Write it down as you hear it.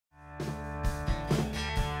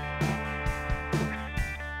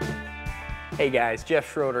Hey guys,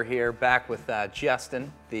 Jeff Schroeder here, back with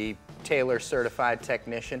Justin, the Taylor certified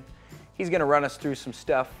technician. He's going to run us through some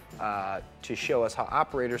stuff to show us how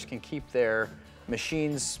operators can keep their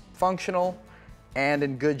machines functional and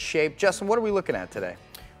in good shape. Justin, what are we looking at today?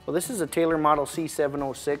 Well, this is a Taylor Model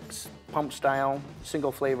C706 pump style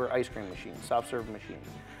single flavor ice cream machine, soft serve machine.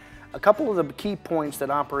 A couple of the key points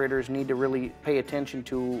that operators need to really pay attention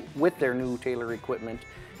to with their new Taylor equipment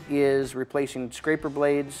is replacing scraper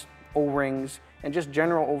blades, O-rings, and just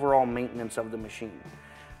general overall maintenance of the machine.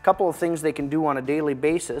 A couple of things they can do on a daily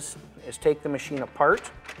basis is take the machine apart.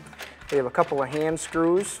 We have a couple of hand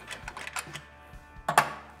screws.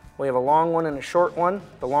 We have a long one and a short one.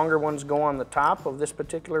 The longer ones go on the top of this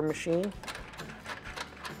particular machine.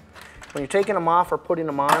 When you're taking them off or putting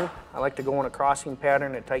them on, I like to go in a crossing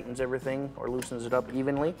pattern. It tightens everything or loosens it up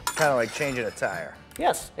evenly. Kind of like changing a tire.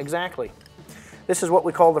 Yes, exactly. This is what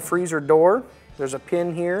we call the freezer door. There's a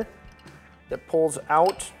pin here that pulls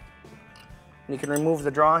out. You can remove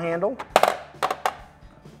the draw handle.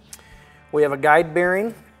 We have a guide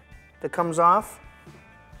bearing that comes off,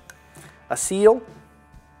 a seal.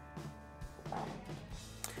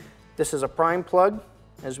 This is a prime plug.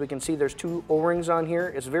 As we can see, there's two O-rings on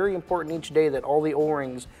here. It's very important each day that all the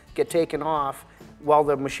O-rings get taken off while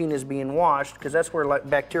the machine is being washed, because that's where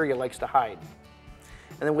bacteria likes to hide.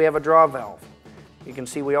 And then we have a draw valve. You can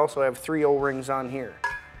see we also have three O-rings on here.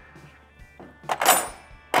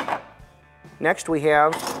 Next we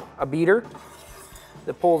have a beater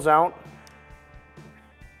that pulls out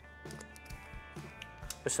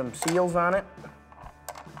with some seals on it,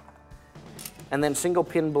 and then single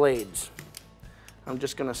pin blades. I'm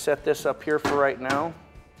just going to set this up here for right now.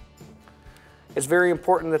 It's very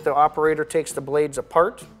important that the operator takes the blades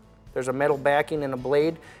apart. There's a metal backing and a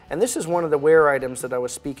blade, and this is one of the wear items that I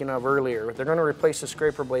was speaking of earlier. They're going to replace the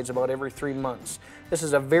scraper blades about every 3 months. This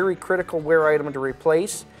is a very critical wear item to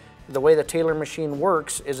replace. The way the Taylor machine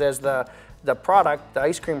works is as the product, the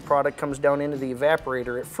ice cream product, comes down into the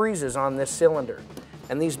evaporator, it freezes on this cylinder,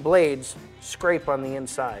 and these blades scrape on the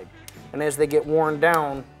inside. And as they get worn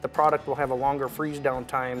down, the product will have a longer freeze down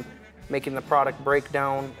time, making the product break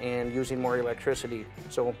down and using more electricity.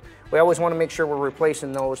 So we always want to make sure we're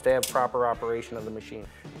replacing those to have proper operation of the machine.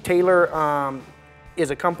 Taylor is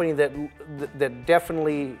a company that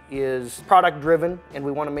definitely is product driven, and we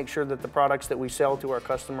want to make sure that the products that we sell to our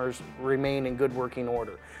customers remain in good working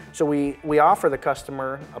order. So we offer the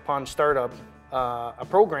customer, upon startup, a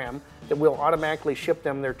program that will automatically ship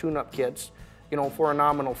them their tune-up kits, you know, for a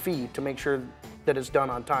nominal fee to make sure that it's done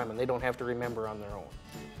on time and they don't have to remember on their own.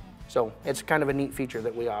 So it's kind of a neat feature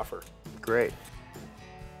that we offer. Great.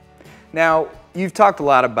 Now, you've talked a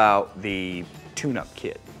lot about the tune-up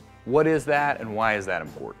kit. What is that and why is that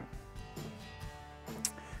important?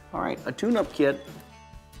 All right, a tune-up kit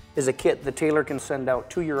is a kit that Taylor can send out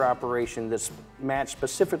to your operation that's matched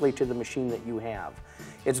specifically to the machine that you have.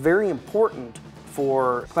 It's very important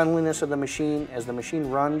for cleanliness of the machine. As the machine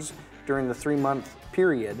runs during the 3-month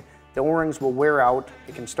period, the O-rings will wear out,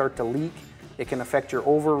 it can start to leak, it can affect your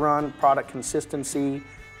overrun, product consistency,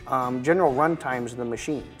 general run times of the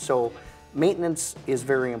machine. So maintenance is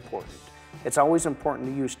very important. It's always important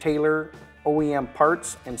to use Taylor OEM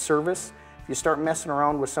parts and service. If you start messing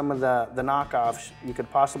around with some of the knockoffs, you could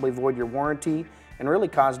possibly void your warranty and really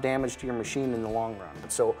cause damage to your machine in the long run.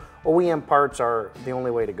 So OEM parts are the only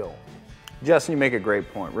way to go. Justin, you make a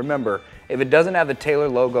great point. Remember, if it doesn't have the Taylor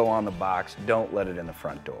logo on the box, don't let it in the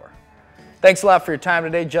front door. Thanks a lot for your time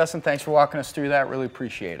today, Justin. Thanks for walking us through that. Really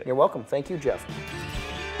appreciate it. You're welcome. Thank you, Jeff.